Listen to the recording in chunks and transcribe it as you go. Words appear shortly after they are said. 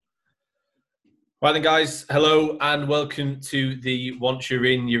Right then, guys. Hello and welcome to the Once You're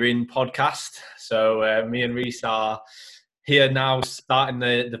In podcast. So me and Reese are here now starting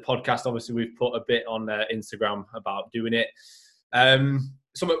the podcast. Obviously, we've put a bit on Instagram about doing it.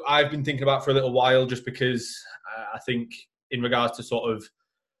 Something I've been thinking about for a little while, just because I think in regards to sort of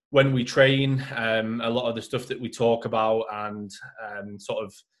when we train, a lot of the stuff that we talk about and sort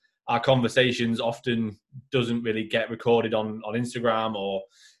of our conversations often doesn't really get recorded on Instagram, or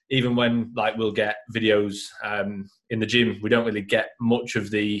even when like we'll get videos in the gym, we don't really get much of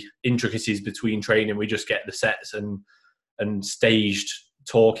the intricacies between training. We just get the sets and staged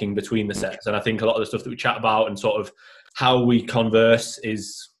talking between the sets. And I think a lot of the stuff that we chat about and sort of how we converse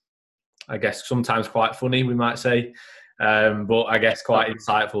is, I guess, sometimes quite funny, we might say, but I guess quite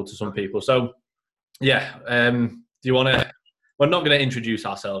insightful to some people. So yeah, do you want to? We're not going to introduce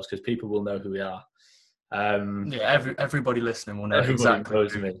ourselves because people will know who we are. Everybody listening will know everybody exactly.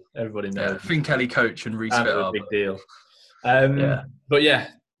 Knows me. Everybody knows. Finn Kelly coach and Reese a big deal. But yeah,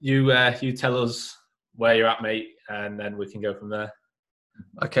 you tell us where you're at, mate, and then we can go from there.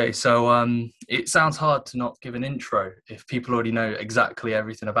 Okay, so it sounds hard to not give an intro if people already know exactly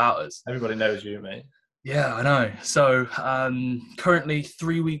everything about us. Everybody knows you, mate. Yeah, I know. So currently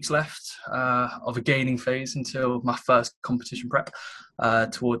 3 weeks left of a gaining phase until my first competition prep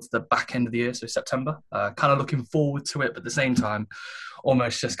towards the back end of the year, so September. Kind of looking forward to it, but at the same time,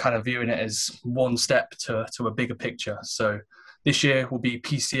 almost just kind of viewing it as one step to a bigger picture. So this year will be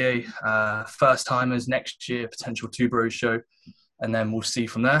PCA, first timers. Next year, potential Two Bros show. And then we'll see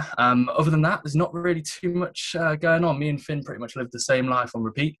from there. Other than that, there's not really too much going on. Me and Finn pretty much live the same life on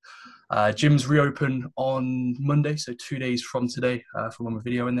repeat. Gyms reopen on Monday, so 2 days from today, from when we're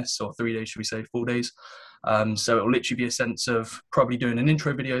videoing this, or 3 days, should we say, 4 days. So it'll literally be a sense of probably doing an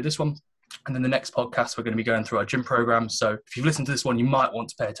intro video, this one, and then the next podcast, we're going to be going through our gym program. So if you've listened to this one, you might want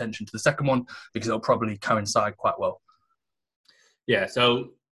to pay attention to the second one because it'll probably coincide quite well. Yeah,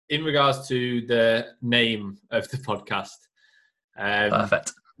 so in regards to the name of the podcast,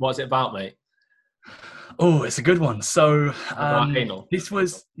 perfect. What's it about, mate? Oh, it's a good one. So anal. This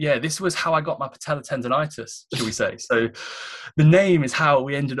was how I got my patellar tendonitis, shall we say. So the name is how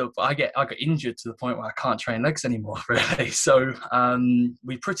we ended up. I got injured to the point where I can't train legs anymore, really. So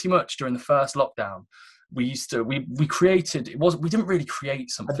we pretty much, during the first lockdown, we created, we didn't really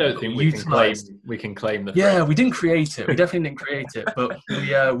create something. I don't think we can claim the phrase. We didn't create it. We definitely didn't create it, but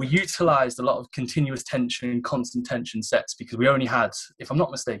we utilized a lot of continuous tension, constant tension sets, because we only had, if I'm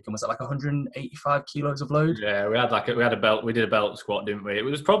not mistaken, was it like 185 kilos of load? Yeah, we had a belt. We did a belt squat, didn't we? It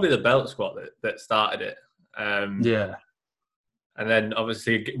was probably the belt squat that started it. Yeah. And then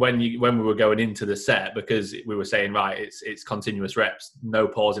obviously when we were going into the set, because we were saying, right, it's continuous reps, no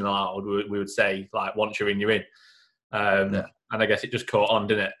pausing allowed, we would say, like, once you're in, you're in. And I guess it just caught on,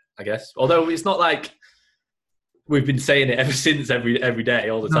 didn't it? I guess. Although it's not like we've been saying it ever since, every day,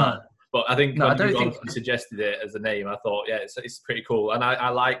 all the time. But I think when you suggested it as a name, I thought, yeah, it's pretty cool. And I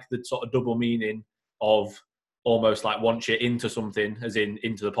like the sort of double meaning of almost like once you're into something, as in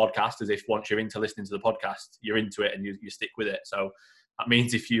into the podcast, as if once you're into listening to the podcast, you're into it and you stick with it. So that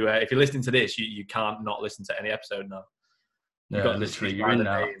means if you're listening to this, you can't not listen to any episode now. Yeah, literally, you're in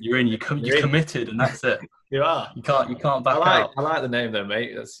now. You're in. You're committed, and that's it. You are. You can't back out. I like the name though,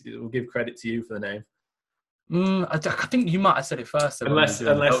 mate. We'll give credit to you for the name. I think you might have said it first. Unless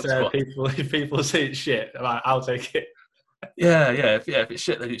people say it's shit, I'll take it. Yeah. If it's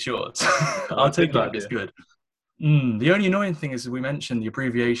shit, then it's yours. I'll take it if it's good. The only annoying thing is, we mentioned the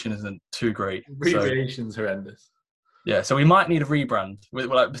abbreviation isn't too great. Abbreviation's horrendous. Yeah, so we might need a rebrand,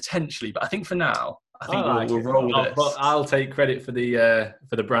 potentially, but I think for now, I think we'll roll with this. But I'll take credit for the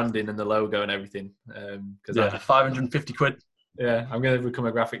branding and the logo and everything. 550 quid. Yeah, I'm going to become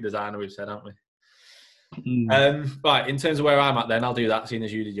a graphic designer, we've said, aren't we? Right, in terms of where I'm at then, I'll do that, seeing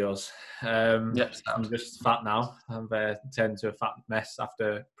as you did yours. I'm just fat now. I've turned to a fat mess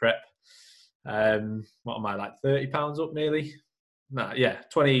after prep. What am I, like 30 pounds up nearly? No, yeah,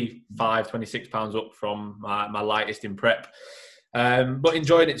 25, 26 pounds up from my lightest in prep. But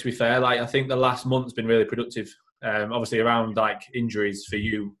enjoying it, to be fair. Like, I think the last month's been really productive. Obviously around like injuries for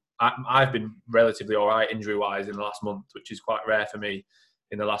you, I've been relatively all right injury wise in the last month, which is quite rare for me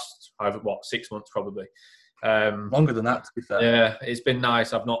in the last 6 months probably. Longer than that, to be fair. Yeah, it's been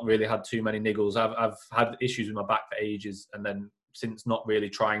nice. I've not really had too many niggles. I've had issues with my back for ages, and then since not really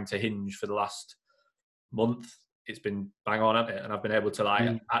trying to hinge for the last month, it's been bang on, hasn't it? And I've been able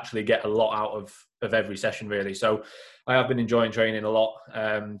to actually get a lot out of every session, really. So I have been enjoying training a lot,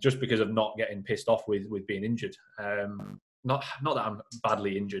 just because of not getting pissed off with being injured. Not that I'm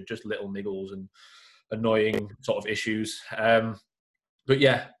badly injured, just little niggles and annoying sort of issues. But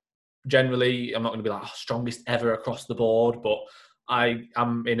yeah, generally, I'm not going to be like strongest ever across the board, but I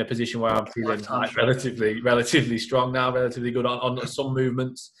am in a position where I'm feeling like relatively strong now, relatively good on some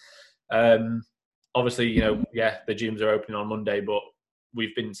movements. Obviously, the gyms are opening on Monday, but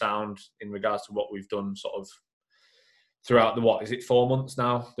we've been sound in regards to what we've done sort of throughout the 4 months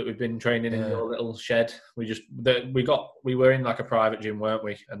now that we've been training in your little shed. We were in like a private gym, weren't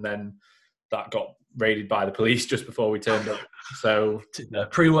we? And then that got raided by the police just before we turned up. So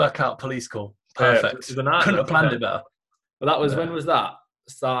pre-workout police call. Perfect. Couldn't have planned it better. But that was when was that?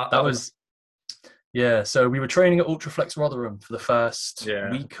 So we were training at Ultraflex Rotherham for the first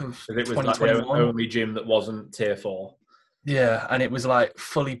week of 2021. It was like the only gym that wasn't tier 4. Yeah, and it was like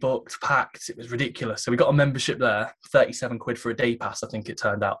fully booked, packed. It was ridiculous. So we got a membership there, 37 quid for a day pass, I think it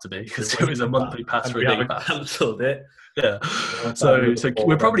turned out to be, because it was a monthly pass for a day pass. Cancelled it. Yeah. So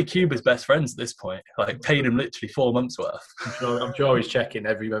we're probably Cuba's best friends at this point. Like, paid him literally 4 months worth. I'm sure he's checking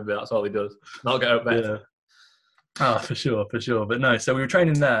every member. That's all he does. Not get out better. Yeah. Oh, for sure. But no, so we were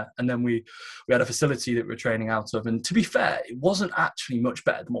training there, and then we had a facility that we were training out of. And to be fair, it wasn't actually much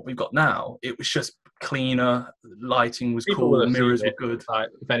better than what we've got now. It was just cleaner, lighting was cool, mirrors were good. Like,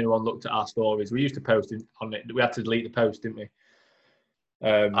 if anyone looked at our stories, we used to post on it. We had to delete the post, didn't we?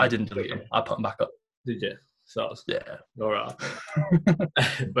 I didn't delete them. I put them back up. Did you? So, yeah. All right.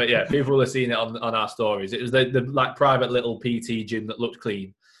 But yeah, people have seen it on our stories. It was the like private little PT gym that looked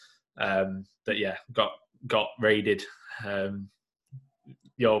clean. Got raided.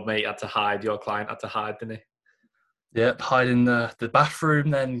 Your mate had to hide. Your client had to hide, didn't he? Yep, hide in the bathroom,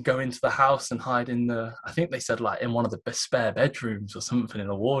 then go into the house and hide in I think they said like in one of the spare bedrooms or something in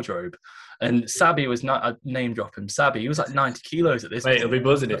a wardrobe. And Sabi was not, I name drop him, Sabi, he was like 90 kilos at this point. He'll be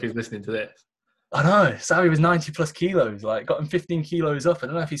buzzing if he's listening to this. I know, Sabi was 90 plus kilos, like got him 15 kilos up. I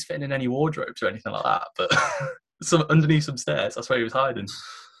don't know if he's fitting in any wardrobes or anything like that, but underneath some stairs, that's where he was hiding.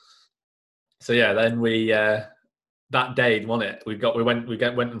 So yeah, then we that day, wasn't it? We went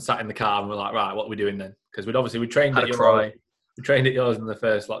and sat in the car and we're like, right, what are we doing then? Because we trained at yours. We trained at yours in the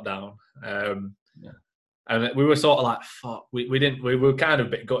first lockdown. And we were sort of like, fuck, we were kind of a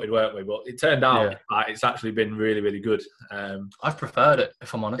bit gutted, weren't we? But it turned out like it's actually been really, really good. I've preferred it,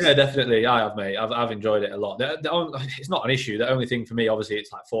 if I'm honest. Yeah, definitely. I have, mate. I've enjoyed it a lot. It's not an issue. The only thing for me, obviously,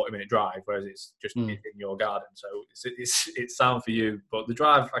 it's like 40-minute drive, whereas it's just in your garden. So it's sound for you. But the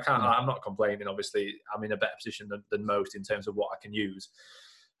drive, I'm not complaining, obviously. I'm in a better position than most in terms of what I can use.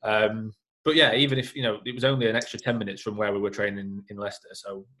 But yeah, even if, it was only an extra 10 minutes from where we were training in Leicester,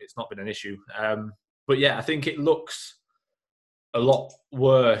 so it's not been an issue. But yeah, I think it looks a lot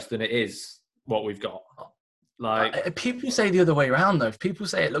worse than it is what we've got. Like, people say the other way around though. People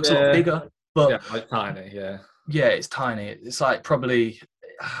say it looks a lot bigger, but it's tiny. Yeah, it's tiny. It's like probably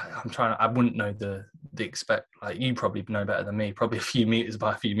I wouldn't know the expect. Like, you probably know better than me. Probably a few meters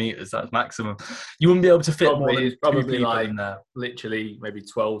by a few meters. That's maximum. You wouldn't be able to fit more than two people like in there. Literally, maybe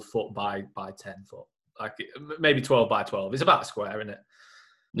 12 foot by 10 foot. Like maybe 12 by 12. It's about a square, isn't it?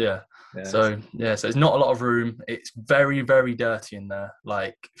 Yeah. So it's not a lot of room. It's very, very dirty in there,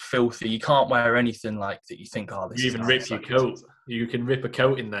 like filthy. You can't wear anything like that you think, this you even rip your coat. You can rip a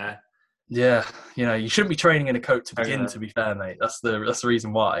coat in there. Yeah, you shouldn't be training in a coat to begin, to be fair, mate. That's the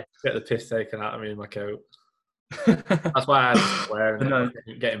reason why. Get the piss taken out of me in my coat. That's why I had to wear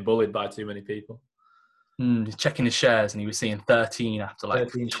it. Getting bullied by too many people. Checking his shares and he was seeing 13 after like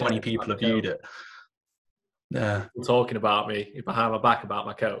 20 people have viewed it. Yeah. People talking about me behind my back about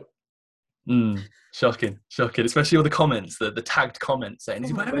my coat. Shocking. Especially all the comments, the tagged comments saying, is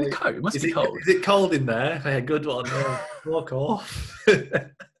he wearing a coat? It must be cold. Is it cold in there? Yeah, good one. Walk off.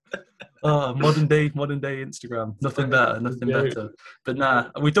 Modern day Instagram. Nothing better. But nah,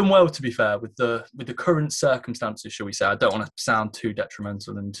 we've done well, to be fair, with the current circumstances, shall we say. I don't want to sound too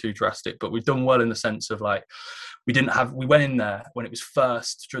detrimental and too drastic, but we've done well in the sense of like, we went in there when it was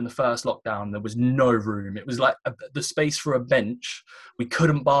during the first lockdown, there was no room. It was like the space for a bench. We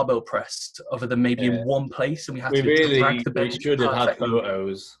couldn't barbell press other than maybe in one place, and we had to drag the bench. We should have had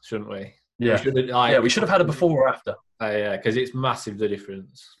photos, shouldn't we? Yeah. We should have had a before or after. Because it's massive, the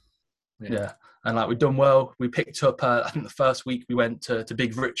difference. Yeah. And like, we've done well. We picked up, I think the first week we went to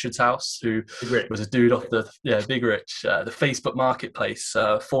Big Richard's house, who was a dude off Big Rich, the Facebook marketplace,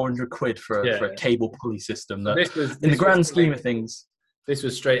 400 quid for a cable pulley system. In the grand scheme of things. This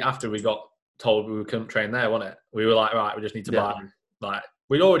was straight after we got told we couldn't train there, wasn't it? We were like, right, we just need to buy, like,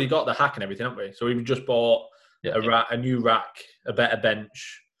 we'd already got the hack and everything, haven't we? So we just bought a new rack, a better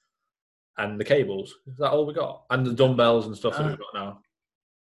bench, and the cables. Is that all we got? And the dumbbells and stuff that we've got now.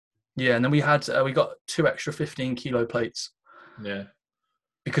 Yeah, and then we got 2 extra 15-kilo plates. Yeah.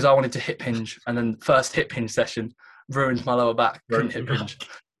 Because I wanted to hip hinge, and then the first hip hinge session ruined my lower back. Couldn't hip hinge.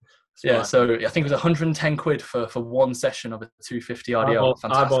 Yeah, so I think it was 110 quid for one session of a 250 RDL. I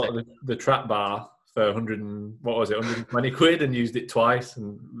Fantastic. bought the trap bar for 120 quid and used it twice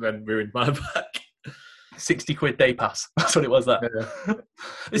and then ruined my back. 60 quid day pass. That's what it was. That Yeah.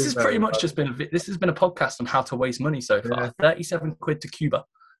 This has pretty much just been this has been a podcast on how to waste money so far. Yeah. 37 quid to Cuba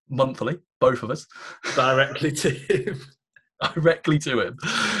monthly, both of us, directly to him. Directly to him.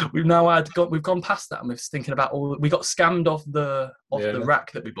 We've gone past that, and we're thinking about we got scammed off the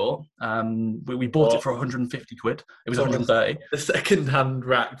rack that we bought. We bought it for 150 quid. It was 130. The second-hand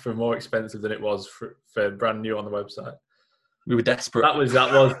rack for more expensive than it was for brand new on the website. We were desperate. That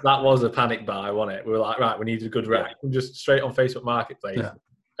was a panic buy, wasn't it? We were like, right, we need a good rack. And just straight on Facebook Marketplace,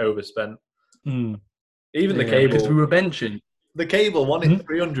 overspent. Even the cable, because we were benching. The cable wanted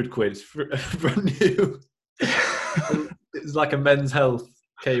 300 quid for brand new. It was like a Men's Health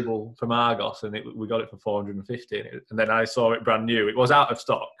cable from Argos, and we got it for 450. And then I saw it brand new. It was out of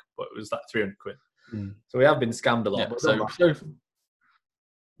stock, but it was like 300 quid. So we have been scammed a lot. Yeah,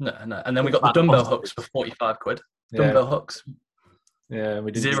 no. And then we got the dumbbell hooks for 45 quid. Dumbbell hooks. Yeah,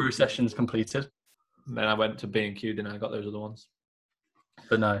 we did 0 sessions completed. And then I went to B&Q, and I got those other ones.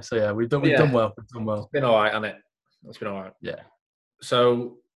 But no, so yeah, we've done well. We've done well. It's been all right, hasn't it? It's been all right. Yeah.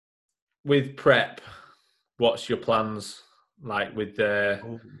 So with prep, what's your plans like with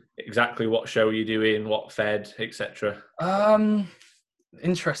exactly what show you're doing, what fed, etc.?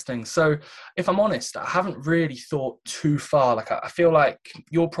 Interesting. So if I'm honest, I haven't really thought too far. Like I feel like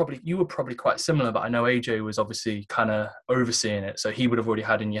you were probably quite similar, but I know AJ was obviously kind of overseeing it, so he would have already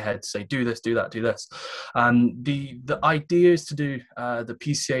had in your head to say do this, do that, do this. The idea is to do the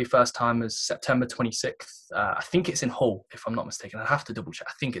PCA first timers September 26th. I think it's in Hull, if I'm not mistaken. I have to double check.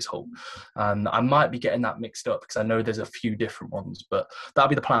 I think it's Hull. I might be getting that mixed up because I know there's a few different ones, but that'll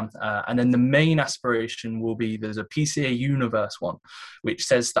be the plan. And then the main aspiration will be there's a PCA Universe one, which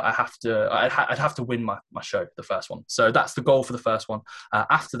says that I'd have to win my show, the first one. So that's the goal for the first one.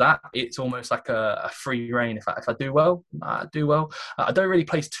 After that, it's almost like a free reign. If I do well, I do well. I don't really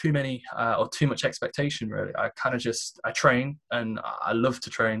place too many or too much expectation, really. I kind of I train, and I love to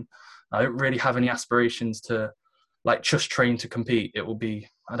train. I don't really have any aspirations to just train to compete. It will be,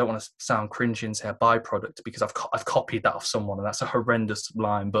 I don't want to sound cringy and say a byproduct, because I've copied that off someone, and that's a horrendous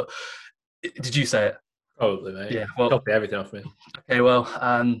line. But did you say it? Probably, mate. Yeah, well, copy everything off me. Okay, well,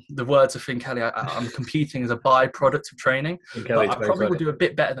 the words of Finn Kelly, I'm competing as a byproduct of training. But I probably will do a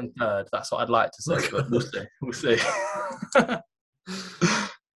bit better than third. That's what I'd like to say, but we'll see. We'll see.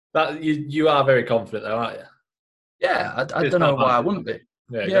 That you are very confident, though, aren't you? Yeah, I don't know why I wouldn't be.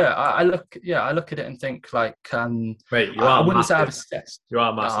 I look at it and think like, mate, you are. I wouldn't say I'm obsessed. You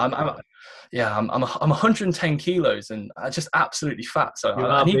are massive. I'm 110 kilos and I'm just absolutely fat. So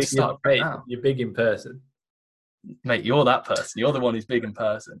I need to start. You're big in person. Mate, you're that person. You're the one who's big in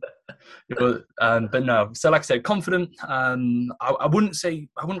person. But no. So like I said, confident. I wouldn't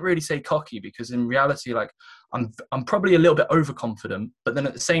really say cocky, because in reality, like I'm probably a little bit overconfident. But then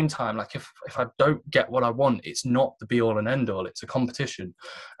at the same time, like if I don't get what I want, it's not the be all and end all. It's a competition.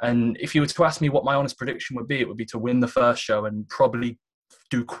 And if you were to ask me what my honest prediction would be, it would be to win the first show and probably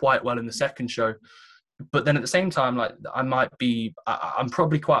do quite well in the second show. But then at the same time, like I'm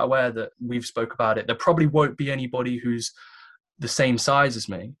probably quite aware that we've spoke about it. There probably won't be anybody who's the same size as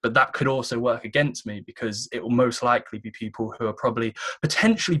me, but that could also work against me, because it will most likely be people who are probably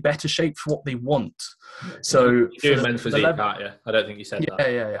potentially better shaped for what they want. So you're doing men's physique, aren't you? I don't think you said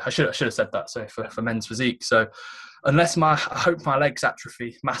that. Yeah. I should have said that. So for men's physique. So unless I hope my legs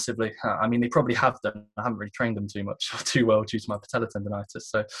atrophy massively. I mean, they probably have done. I haven't really trained them too well due to my patellar tendonitis.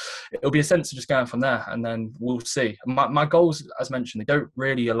 So it'll be a sense of just going from there, and then we'll see. My goals, as mentioned, they don't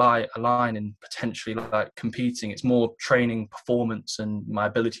really align in potentially like competing. It's more training performance and my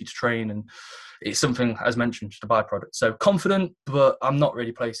ability to train, and it's something, as mentioned, just a byproduct. So confident, but I'm not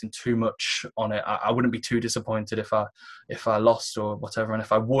really placing too much on it. I wouldn't be too disappointed if I lost or whatever, and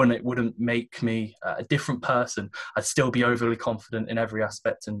if I won, it wouldn't make me a different person. I'd still be overly confident in every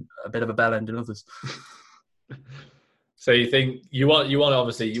aspect and a bit of a bell end in others. So you think you want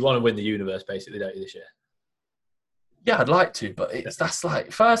to win the universe basically, don't you, this year? Yeah, I'd like to, but that's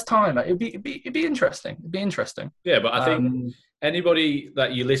like first time. It'd be interesting. It'd be interesting. Yeah, but I think anybody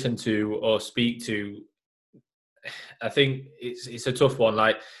that you listen to or speak to, I think it's a tough one.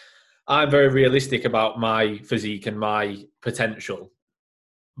 Like, I'm very realistic about my physique and my potential,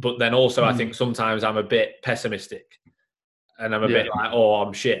 but then also I think sometimes I'm a bit pessimistic, and I'm a bit like, oh,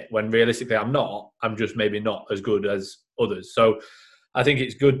 I'm shit. When realistically I'm not. I'm just maybe not as good as others. So I think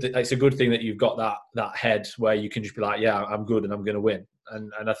it's good. It's a good thing that you've got that head where you can just be like, yeah, I'm good and I'm going to win.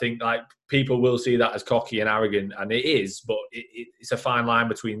 And I think like people will see that as cocky and arrogant, and it is, but it's a fine line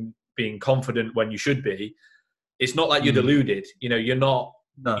between being confident when you should be, it's not like you're deluded. You know, you're not.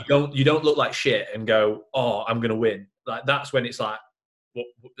 No. You don't look like shit and go, oh, I'm going to win. Like that's when it's like,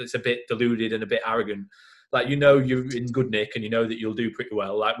 it's a bit deluded and a bit arrogant. Like, you know, you're in good nick and you know that you'll do pretty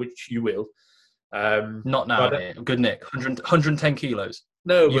well, like, which you will. Not now, good nick. 110 kilos.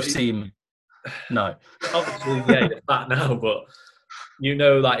 No, you've seen. No, obviously, yeah, you're fat now, but you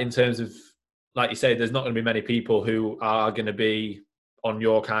know, like in terms of, like you say, there's not going to be many people who are going to be on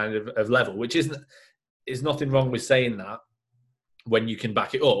your kind of level, which is nothing wrong with saying that when you can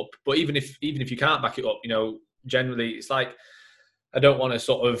back it up. But even if you can't back it up, you know, generally it's like, I don't want to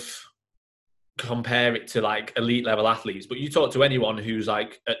sort of compare it to like elite level athletes, but you talk to anyone who's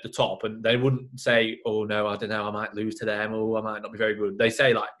like at the top and they wouldn't say, oh no, I don't know, I might lose to them, or I might not be very good. They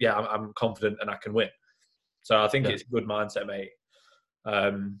say like, yeah, I'm confident and I can win. So I think it's a good mindset, mate.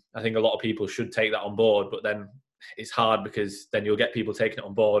 I think a lot of people should take that on board, but then it's hard because then you'll get people taking it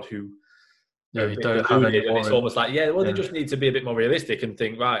on board who don't have any. And it's almost like, they just need to be a bit more realistic and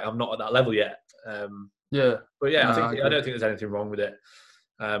think, right, I'm not at that level yet. But yeah, I don't think there's anything wrong with it.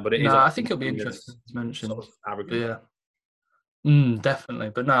 But it is. I think it'll be interesting to mention. Sort of arrogant. Definitely.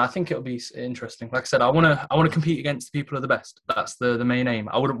 But no, I think it'll be interesting. Like I said, I want to compete against the people who are the best. That's the main aim.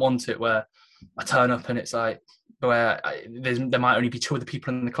 I wouldn't want it where I turn up and it's like where there might only be 2 other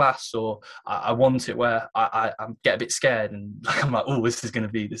people in the class, or I want it where I get a bit scared and like I'm like, oh, this is going to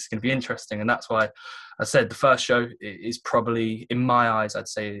be interesting. And that's why I said the first show is probably, in my eyes, I'd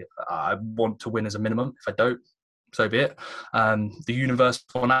say I want to win as a minimum. If I don't, so be it. The universe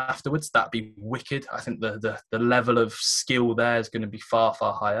one afterwards, that'd be wicked. I think the level of skill there is going to be far,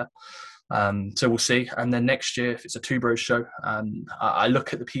 far higher. So we'll see. And then next year, if it's a Two Bros show, I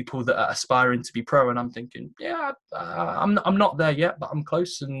look at the people that are aspiring to be pro, and I'm thinking, I'm not there yet, but I'm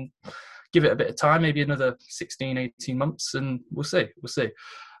close, and give it a bit of time, maybe another 16, 18 months, and we'll see.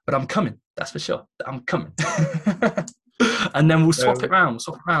 But I'm coming, that's for sure. I'm coming. And then we'll swap it around.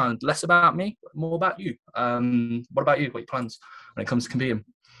 Less about me, more about you. What about you? What are your plans when it comes to competing?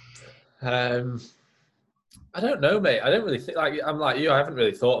 I don't know, mate. I don't really think, like, I'm like you, I haven't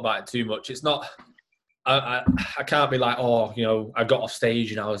really thought about it too much. It's not, I can't be like, oh, you know, I got off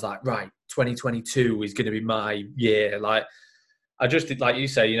stage and I was like, right, 2022 is going to be my year. Like, I just did, like you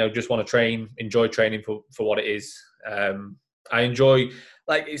say, you know, just want to enjoy training for what it is. I enjoy,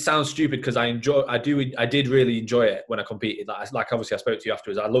 like, it sounds stupid because I did really enjoy it when I competed. Like obviously I spoke to you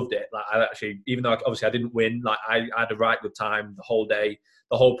afterwards. I loved it. Like, I actually, even though obviously I didn't win, like I had a right good time the whole day.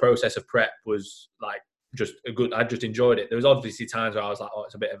 The whole process of prep was like, just a good. I just enjoyed it. There was obviously times where I was like, "Oh,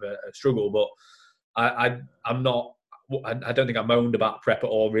 it's a bit of a struggle," but I'm not. I don't think I moaned about prep at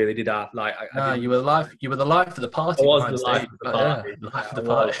all. Really, did I? Like, you were the life of the party. I was the life of the party. Yeah, life of the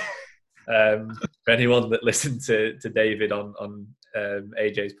party. For anyone that listened to David on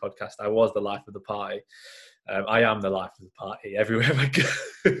AJ's podcast, I was the life of the party. I am the life of the party everywhere I go.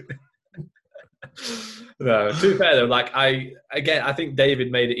 No, to be fair though, like I think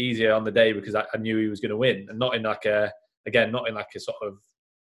David made it easier on the day because I knew he was going to win, and not in like a sort of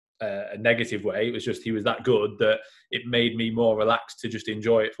a negative way. It was just he was that good that it made me more relaxed to just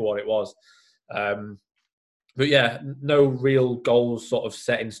enjoy it for what it was. But yeah, no real goals sort of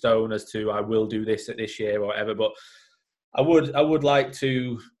set in stone as to I will do this at this year or whatever. But I would like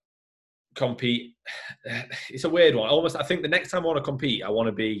to compete. It's a weird one. Almost, I think the next time I want to compete, I want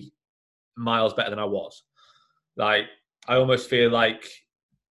to be miles better than I was. Like, I almost feel like,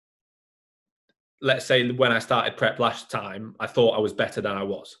 let's say when I started prep last time, I thought I was better than I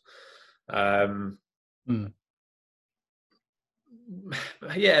was.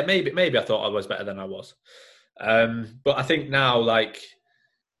 Yeah, maybe I thought I was better than I was. But I think now, like,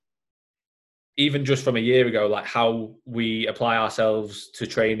 even just from a year ago, like how we apply ourselves to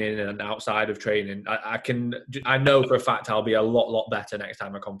training and outside of training, I know for a fact I'll be a lot better next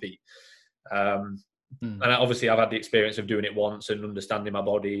time I compete. And obviously I've had the experience of doing it once and understanding my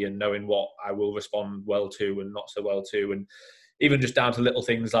body and knowing what I will respond well to and not so well to. And even just down to little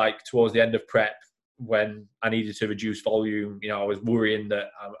things like towards the end of prep, when I needed to reduce volume, you know, I was worrying that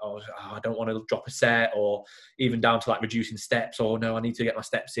I don't want to drop a set, or even down to like reducing steps, or no, I need to get my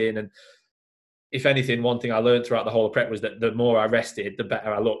steps in. And if anything, one thing I learned throughout the whole prep was that the more I rested, the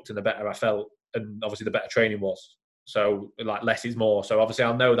better I looked and the better I felt. And obviously the better training was. So like less is more. So obviously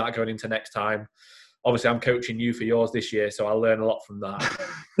I'll know that going into next time. Obviously I'm coaching you for yours this year, so I'll learn a lot from that.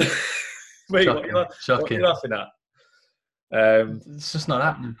 Wait, Shocking. What are you laughing at? It's just not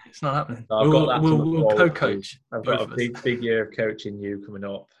happening. It's not happening. No, we'll co-coach. I've got a big year of coaching you coming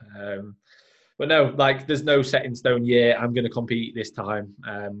up. But no, like there's no set in stone year. I'm going to compete this time.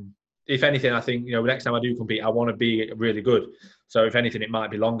 If anything, I think, you know, next time I do compete, I want to be really good. So if anything, it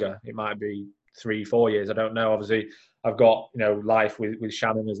might be longer. It might be 3-4 years. I don't know. Obviously, I've got, life with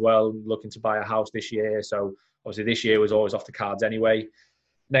Shannon as well, looking to buy a house this year. So obviously this year was always off the cards anyway.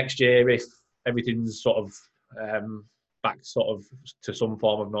 Next year, if everything's sort of back sort of to some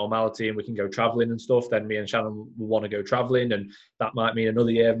form of normality and we can go traveling and stuff, then me and Shannon will want to go traveling, and that might mean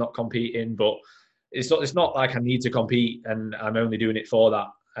another year of not competing. But it's not like I need to compete and I'm only doing it for that.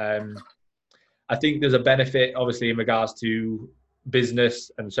 I think there's a benefit, obviously, in regards to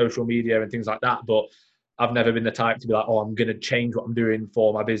business and social media and things like that, but I've never been the type to be like, oh, I'm going to change what I'm doing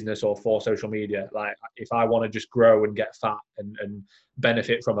for my business or for social media. Like, if I want to just grow and get fat and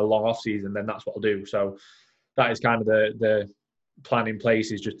benefit from a long off season, then that's what I'll do. So that is kind of the plan in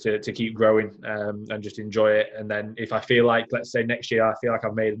place, is just to keep growing and just enjoy it. And then if I feel like, let's say next year, I feel like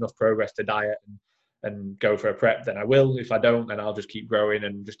I've made enough progress to diet and go for a prep, then I will. If I don't, then I'll just keep growing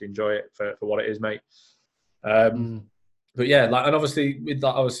and just enjoy it for what it is, mate. But yeah, and obviously with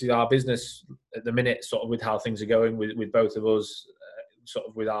that, obviously our business at the minute, sort of with how things are going with both of us, sort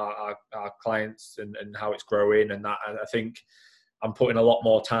of with our clients and how it's growing and that, and I think I'm putting a lot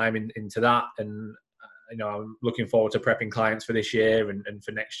more time into that. And I'm looking forward to prepping clients for this year and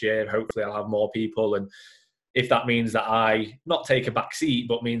for next year. Hopefully I'll have more people, and if that means that I not take a back seat,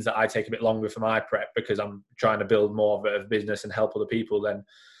 but means that I take a bit longer for my prep because I'm trying to build more of a business and help other people, then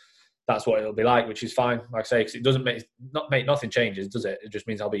that's what it'll be like, which is fine. Like I say, because it doesn't make nothing changes, does it? It just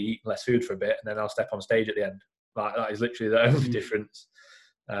means I'll be eating less food for a bit, and then I'll step on stage at the end. Like, that is literally the only difference.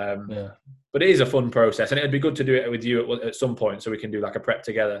 But it is a fun process, and it'd be good to do it with you at some point, so we can do like a prep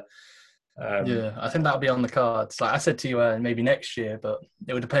together. I think that'll be on the cards. Like I said to you, maybe next year, but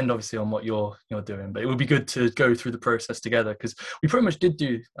it would depend obviously on what you're doing. But it would be good to go through the process together, because we pretty much did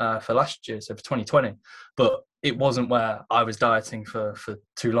do for last year, so for 2020. But it wasn't where I was dieting for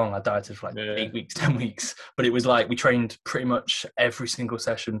too long. I dieted for 8 weeks, 10 weeks. But it was like we trained pretty much every single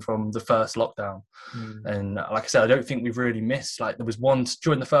session from the first lockdown. And like I said, I don't think we've really missed. Like, there was one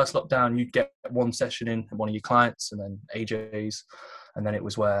during the first lockdown, you'd get one session in at one of your clients, and then AJ's. And then it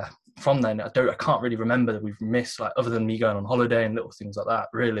was where from then I can't really remember that we've missed, like, other than me going on holiday and little things like that,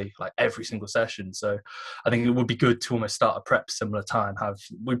 really, like every single session. So I think it would be good to almost start a prep similar time.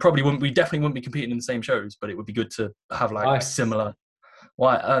 We definitely wouldn't be competing in the same shows, but it would be good to have like similar.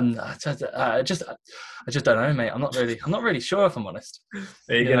 Why? I just don't know, mate. I'm not really sure, if I'm honest.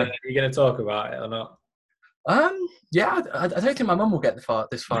 Are you gonna talk about it or not? Yeah, I don't think my mum will get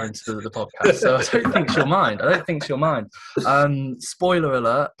this far into the podcast, so I don't think she'll mind. Spoiler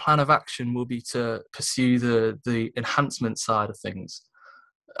alert: plan of action will be to pursue the enhancement side of things.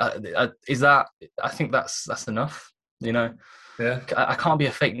 Is that? I think that's enough. Yeah. I can't be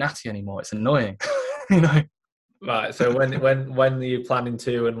a fake natty anymore. It's annoying. Right. So when are you planning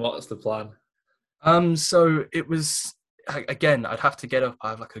to, and what's the plan? So it was. Again, I'd have to get up.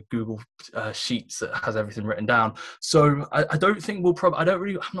 I have like a Google Sheets that has everything written down. So I don't think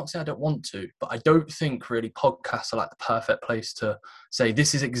I'm not saying I don't want to, but I don't think really podcasts are like the perfect place to say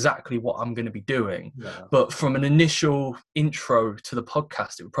this is exactly what I'm going to be doing. Yeah. But from an initial intro to the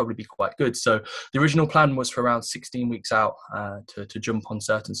podcast, it would probably be quite good. So the original plan was for around 16 weeks out to jump on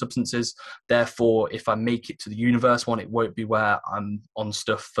certain substances. Therefore, if I make it to the universe one, it won't be where I'm on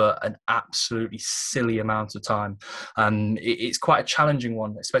stuff for an absolutely silly amount of time. It's quite a challenging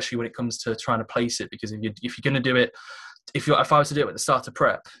one, especially when it comes to trying to place it, because if you're going to do it, if I was to do it at the start of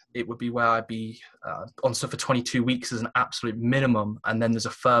prep, it would be where I'd be on stuff for 22 weeks as an absolute minimum, and then there's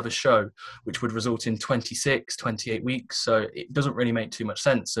a further show which would result in 26, 28 weeks. So it doesn't really make too much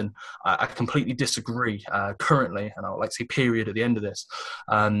sense, and I completely disagree currently, and I would like to say period at the end of this,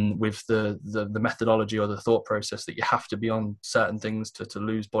 with the methodology or the thought process that you have to be on certain things to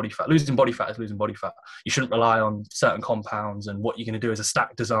lose body fat. Losing body fat is losing body fat. You shouldn't rely on certain compounds and what you're going to do as a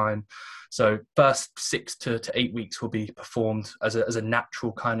stack design. So first 6 to 8 weeks will be performed as a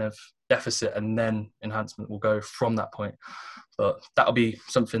natural kind of deficit, and then enhancement will go from that point. But that'll be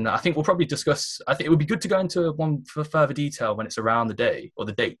something that I think we'll probably discuss. I think it would be good to go into one for further detail when it's around the day or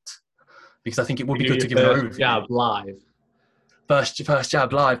the date, because I think it would be good to give an overview. Jab live. First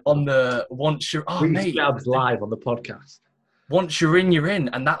jab live on the mate. Jabs live on the podcast. Once you're in, you're in,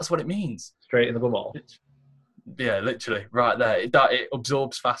 and that's what it means. Straight in the bumhole. Yeah, literally, right there. It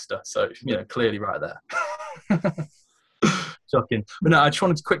absorbs faster, so clearly right there. Shocking. But no, I just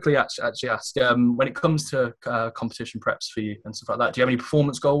wanted to quickly actually ask, when it comes to competition preps for you and stuff like that, do you have any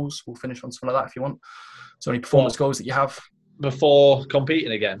performance goals? We'll finish on something like that if you want. So any performance goals that you have? Before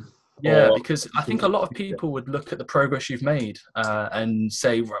competing again? Yeah, because I think a lot of people would look at the progress you've made and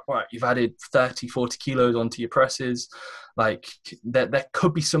say, right, you've added 30, 40 kilos onto your presses. Like, there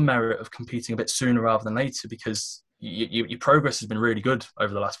could be some merit of competing a bit sooner rather than later, because your progress has been really good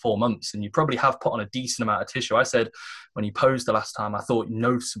over the last 4 months, and you probably have put on a decent amount of tissue. I said when you posed the last time, I thought you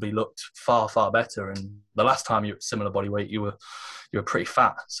noticeably looked far, far better. And the last time you were at similar body weight, you were pretty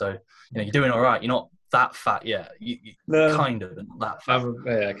fat. So, you're doing all right. You're not that fat yet. No. Kind of, not that fat.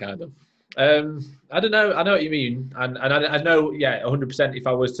 Yeah, kind of. I don't know. I know what you mean, and I know. Yeah, 100%. If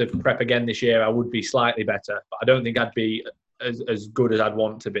I was to prep again this year, I would be slightly better, but I don't think I'd be as good as I'd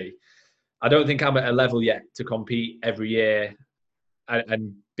want to be. I don't think I'm at a level yet to compete every year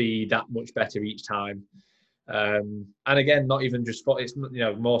and be that much better each time. And again, not even just it's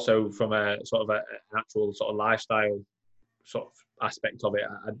more so from a sort of an actual sort of lifestyle sort of aspect of it.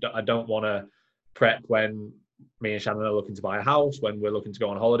 I don't want to prep when me and Shannon are looking to buy a house, when we're looking to go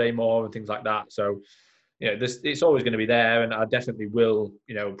on holiday more and things like that. So, it's always going to be there, and I definitely will,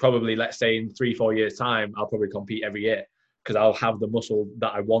 probably, let's say in 3-4 years time, I'll probably compete every year because I'll have the muscle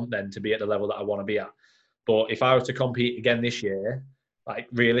that I want then to be at the level that I want to be at. But if I was to compete again this year, like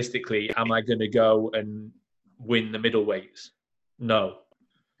realistically, am I going to go and win the middleweights? No.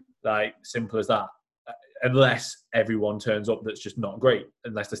 Like, simple as that. Unless everyone turns up that's just not great,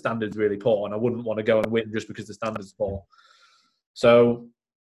 unless the standard's really poor, and I wouldn't want to go and win just because the standard's poor. So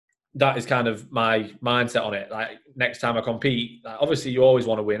that is kind of my mindset on it. Like, next time I compete, like, obviously you always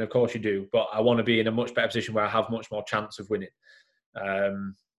want to win, of course you do, but I want to be in a much better position where I have much more chance of winning.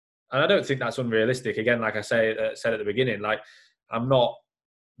 And I don't think that's unrealistic. Again, like I said at the beginning, like, I'm not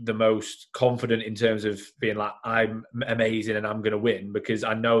the most confident in terms of being like, I'm amazing and I'm going to win, because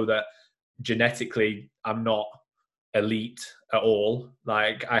I know that genetically I'm not elite at all.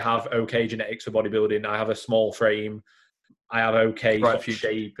 Like, I have okay genetics for bodybuilding. I have a small frame. I have okay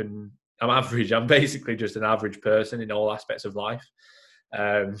shape, and I'm average. I'm basically just an average person in all aspects of life.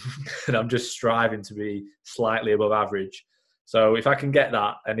 And I'm just striving to be slightly above average. So if I can get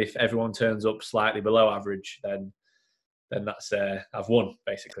that, and if everyone turns up slightly below average, then that's I've won,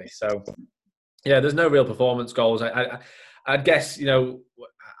 basically. So yeah, there's no real performance goals. I guess,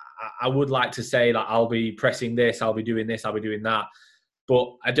 I would like to say that I'll be pressing this, I'll be doing this, I'll be doing that.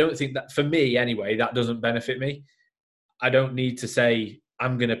 But I don't think that, for me anyway, that doesn't benefit me. I don't need to say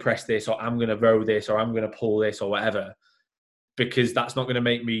I'm going to press this, or I'm going to row this, or I'm going to pull this, or whatever, because that's not going to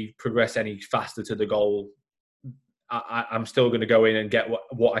make me progress any faster to the goal. I'm still going to go in and get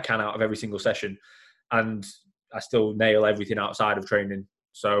what I can out of every single session, and I still nail everything outside of training.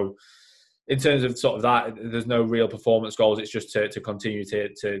 So in terms of sort of that, there's no real performance goals. It's just to continue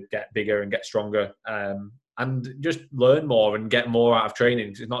to get bigger and get stronger, and just learn more and get more out of training.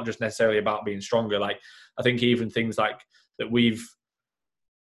 It's not just necessarily about being stronger. Like, I think even things like that we've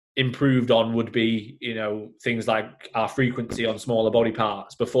improved on would be, things like our frequency on smaller body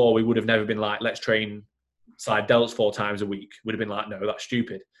parts. Before, we would have never been like, let's train side delts 4 times a week. Would have been like, no, that's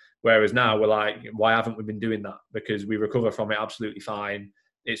stupid. Whereas now we're like, why haven't we been doing that? Because we recover from it absolutely fine.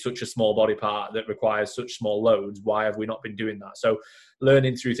 It's such a small body part that requires such small loads. Why have we not been doing that? So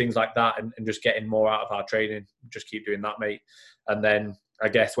learning through things like that and just getting more out of our training, just keep doing that, mate. And then I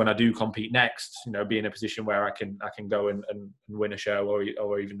guess when I do compete next, be in a position where I can go and win a show,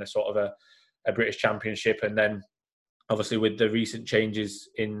 or even a sort of a British Championship. And then obviously with the recent changes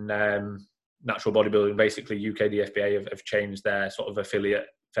in natural bodybuilding, basically UK DFBA have changed their sort of affiliate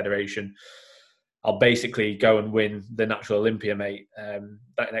federation. I'll basically go and win the Natural Olympia, mate.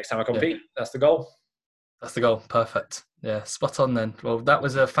 That next time I compete, That's the goal. That's the goal. Perfect. Yeah, spot on then. Well, that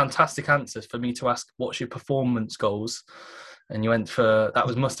was a fantastic answer for me to ask, what's your performance goals? And you went for,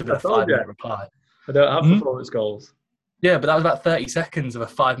 must have been a 5-minute reply. I don't have performance goals. Yeah, but that was about 30 seconds of a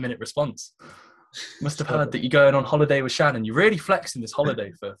 5-minute response. Must have heard that you're going on holiday with Shannon. You're really flexing this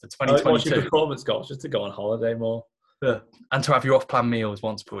holiday for 2022. What's your performance goals? Just to go on holiday more. Yeah. And to have your off-plan meals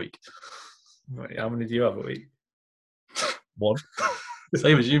once per week. Right, how many do you have a week? 1.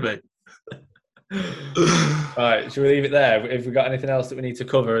 Same as you, mate. Right, should we leave it there? Have we got anything else that we need to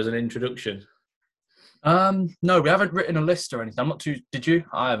cover as an introduction? No, we haven't written a list or anything. I'm not too. Did you?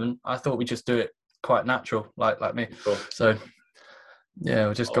 I haven't. I thought we'd just do it quite natural, like me. Cool. So yeah,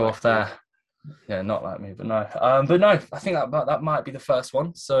 we'll just go off there. Yeah, not like me, but no. I think that might be the first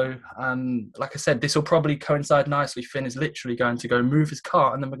one. So, like I said, this will probably coincide nicely. Finn is literally going to go move his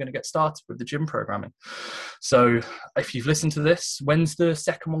car, and then we're going to get started with the gym programming. So, if you've listened to this, when's the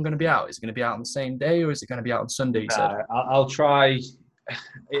second one going to be out? Is it going to be out on the same day, or is it going to be out on Sunday? I'll try.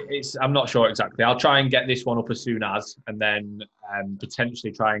 I'm not sure exactly. I'll try and get this one up as soon as, and then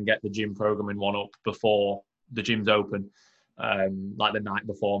potentially try and get the gym programming one up before the gym's open. Like the night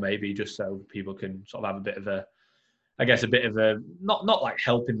before, maybe, just so people can sort of have a bit of a not like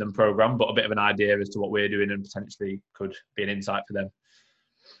helping them program, but a bit of an idea as to what we're doing, and potentially could be an insight for them.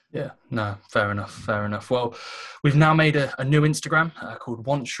 Yeah, no, fair enough, fair enough. Well, we've now made a new Instagram called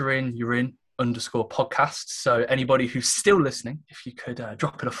Once You're In, You're In _podcast. So anybody who's still listening, if you could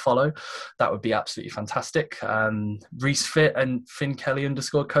drop it a follow, that would be absolutely fantastic. Reese Fit and Finn Kelly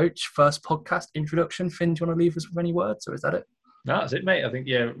 _coach, first podcast introduction. Finn, do you want to leave us with any words, or is that it? No, that's it, mate. I think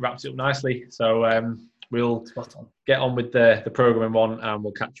you wrapped it up nicely. So we'll get on with the programming one, and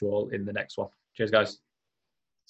we'll catch you all in the next one. Cheers, guys.